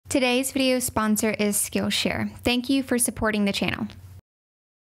Today's video sponsor is Skillshare. Thank you for supporting the channel.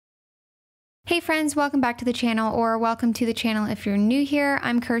 Hey friends, welcome back to the channel, or welcome to the channel if you're new here.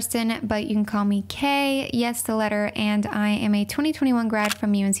 I'm Kirsten, but you can call me K, yes the letter, and I am a 2021 grad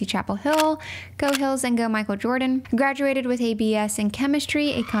from UNC Chapel Hill. Go Hills and go Michael Jordan. I graduated with a BS in chemistry,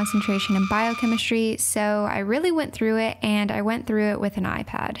 a concentration in biochemistry, so I really went through it, and I went through it with an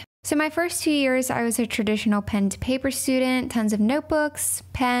iPad. So my first 2 years, I was a traditional pen to paper student, tons of notebooks,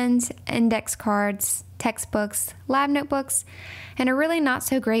 pens, index cards, textbooks, lab notebooks, and a really not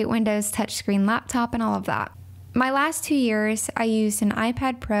so great Windows touchscreen laptop and all of that. My last 2 years, I used an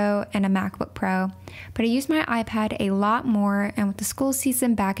iPad Pro and a MacBook Pro, but I used my iPad a lot more, and with the school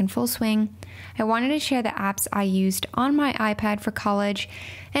season back in full swing, I wanted to share the apps I used on my iPad for college,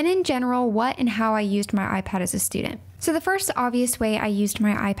 and in general, what and how I used my iPad as a student. So the first obvious way I used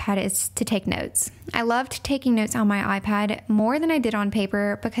my iPad is to take notes. I loved taking notes on my iPad more than I did on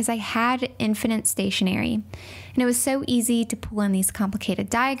paper because I had infinite stationery. And it was so easy to pull in these complicated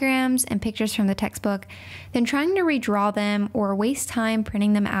diagrams and pictures from the textbook than trying to redraw them or waste time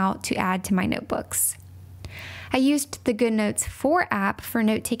printing them out to add to my notebooks. I used the GoodNotes 4 app for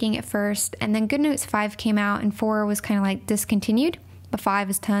note-taking at first, and then GoodNotes 5 came out and 4 was kind of like discontinued. But 5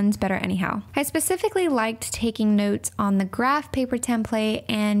 is tons better anyhow. I specifically liked taking notes on the graph paper template,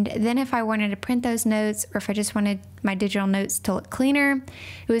 and then if I wanted to print those notes or if I just wanted my digital notes to look cleaner,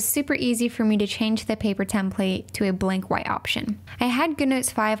 it was super easy for me to change the paper template to a blank white option. I had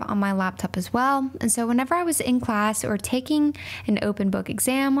GoodNotes 5 on my laptop as well, and so whenever I was in class or taking an open book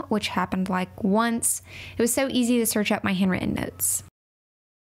exam, which happened like once, it was so easy to search up my handwritten notes.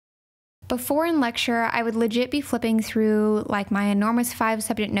 Before in lecture, I would legit be flipping through like my enormous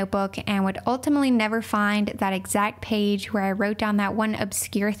 5-subject notebook and would ultimately never find that exact page where I wrote down that one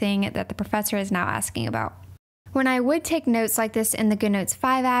obscure thing that the professor is now asking about. When I would take notes like this in the GoodNotes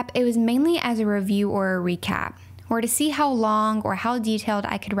 5 app, it was mainly as a review or a recap, or to see how long or how detailed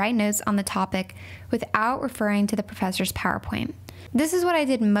I could write notes on the topic without referring to the professor's PowerPoint. This is what I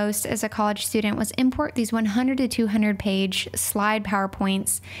did most as a college student, was import these 100 to 200 page slide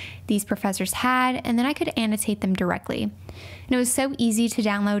PowerPoints these professors had, and then I could annotate them directly. And it was so easy to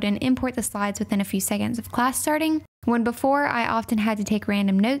download and import the slides within a few seconds of class starting, when before I often had to take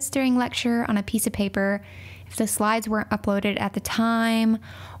random notes during lecture on a piece of paper if the slides weren't uploaded at the time,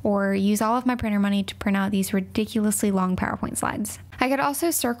 or use all of my printer money to print out these ridiculously long PowerPoint slides. I could also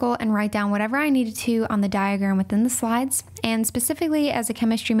circle and write down whatever I needed to on the diagram within the slides, and specifically as a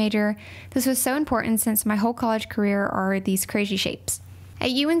chemistry major, this was so important since my whole college career are these crazy shapes.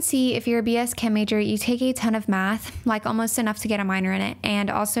 At UNC, if you're a BS Chem major, you take a ton of math, like almost enough to get a minor in it, and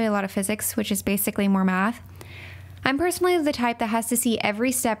also a lot of physics, which is basically more math. I'm personally the type that has to see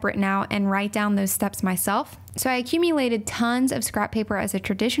every step written out and write down those steps myself, so I accumulated tons of scrap paper as a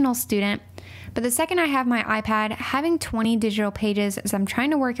traditional student, but the second I have my iPad, having 20 digital pages as I'm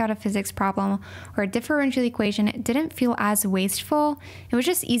trying to work out a physics problem or a differential equation, it didn't feel as wasteful. It was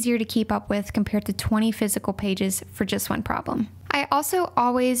just easier to keep up with compared to 20 physical pages for just one problem. I also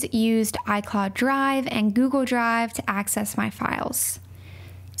always used iCloud Drive and Google Drive to access my files.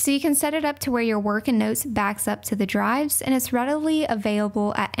 So you can set it up to where your work and notes backs up to the drives, and it's readily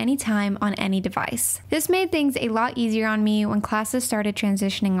available at any time on any device. This made things a lot easier on me when classes started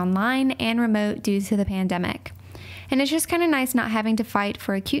transitioning online and remote due to the pandemic. And it's just kind of nice not having to fight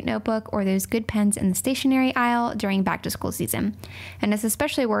for a cute notebook or those good pens in the stationery aisle during back to school season. And it's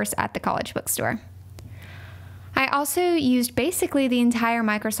especially worse at the college bookstore. I also used basically the entire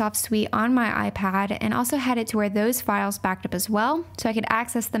Microsoft suite on my iPad, and also had it to where those files backed up as well, so I could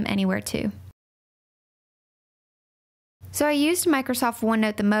access them anywhere too. So I used Microsoft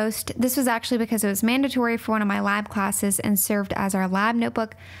OneNote the most. This was actually because it was mandatory for one of my lab classes and served as our lab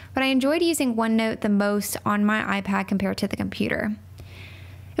notebook, but I enjoyed using OneNote the most on my iPad compared to the computer.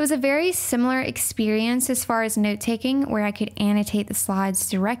 It was a very similar experience as far as note-taking, where I could annotate the slides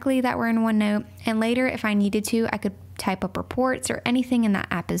directly that were in OneNote, and later, if I needed to, I could type up reports or anything in that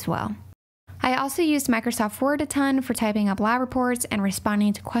app as well. I also used Microsoft Word a ton for typing up lab reports and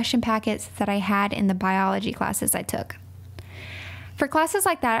responding to question packets that I had in the biology classes I took. For classes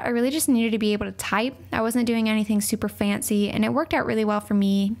like that, I really just needed to be able to type. I wasn't doing anything super fancy, and it worked out really well for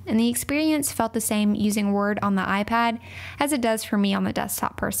me, and the experience felt the same using Word on the iPad as it does for me on the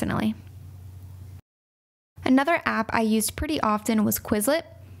desktop personally. Another app I used pretty often was Quizlet.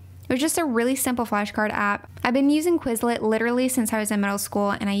 It was just a really simple flashcard app. I've been using Quizlet literally since I was in middle school,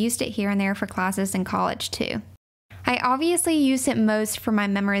 and I used it here and there for classes in college too. I obviously used it most for my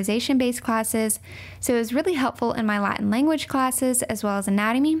memorization-based classes, so it was really helpful in my Latin language classes as well as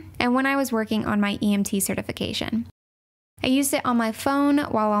anatomy, and when I was working on my EMT certification. I used it on my phone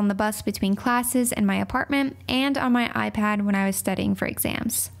while on the bus between classes in my apartment and on my iPad when I was studying for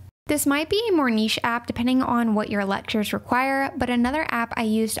exams. This might be a more niche app depending on what your lectures require, but another app I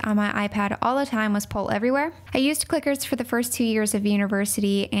used on my iPad all the time was Poll Everywhere. I used clickers for the first 2 years of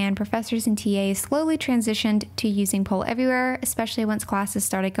university, and professors and TAs slowly transitioned to using Poll Everywhere, especially once classes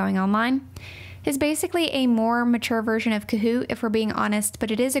started going online. It's basically a more mature version of Kahoot, if we're being honest,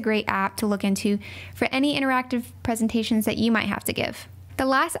 but it is a great app to look into for any interactive presentations that you might have to give. The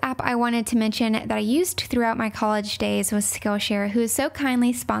last app I wanted to mention that I used throughout my college days was Skillshare, who is so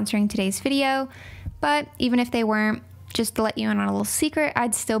kindly sponsoring today's video, but even if they weren't, just to let you in on a little secret,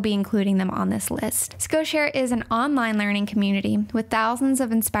 I'd still be including them on this list. Skillshare is an online learning community with thousands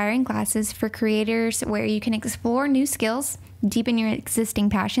of inspiring classes for creators where you can explore new skills, deepen your existing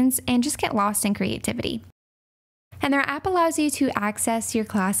passions, and just get lost in creativity. And their app allows you to access your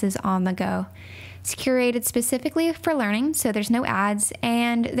classes on the go. It's curated specifically for learning, so there's no ads,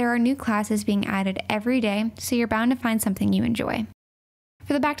 and there are new classes being added every day, so you're bound to find something you enjoy.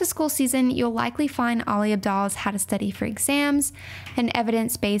 For the back-to-school season, you'll likely find Ali Abdaal's How to Study for Exams, an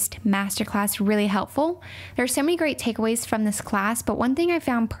evidence-based masterclass, really helpful. There are so many great takeaways from this class, but one thing I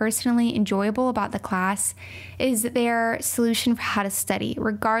found personally enjoyable about the class is their solution for how to study,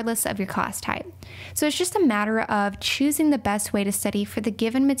 regardless of your class type. So it's just a matter of choosing the best way to study for the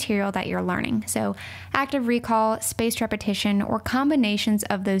given material that you're learning. So active recall, spaced repetition, or combinations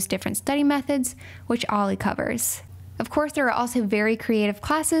of those different study methods, which Ali covers. Of course, there are also very creative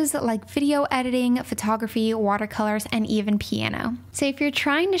classes like video editing, photography, watercolors, and even piano. So if you're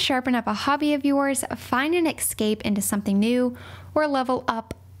trying to sharpen up a hobby of yours, find an escape into something new, or level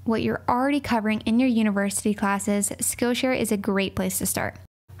up what you're already covering in your university classes, Skillshare is a great place to start.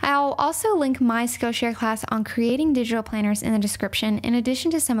 I'll also link my Skillshare class on creating digital planners in the description, in addition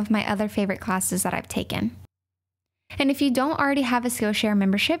to some of my other favorite classes that I've taken. And if you don't already have a Skillshare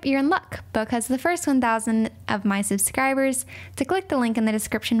membership, you're in luck, because the first 1,000 of my subscribers to click the link in the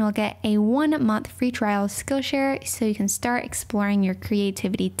description will get a 1-month free trial of Skillshare, so you can start exploring your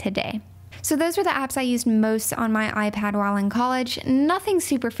creativity today. So those were the apps I used most on my iPad while in college. Nothing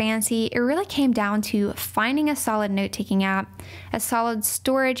super fancy. It really came down to finding a solid note-taking app, a solid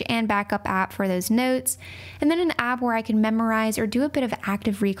storage and backup app for those notes, and then an app where I could memorize or do a bit of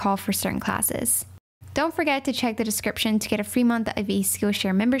active recall for certain classes. Don't forget to check the description to get a free month of a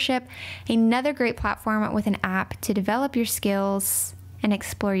Skillshare membership, another great platform with an app to develop your skills and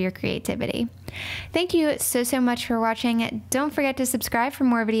explore your creativity. Thank you so much for watching. Don't forget to subscribe for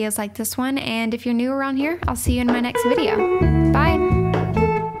more videos like this one, and if you're new around here, I'll see you in my next video. Bye!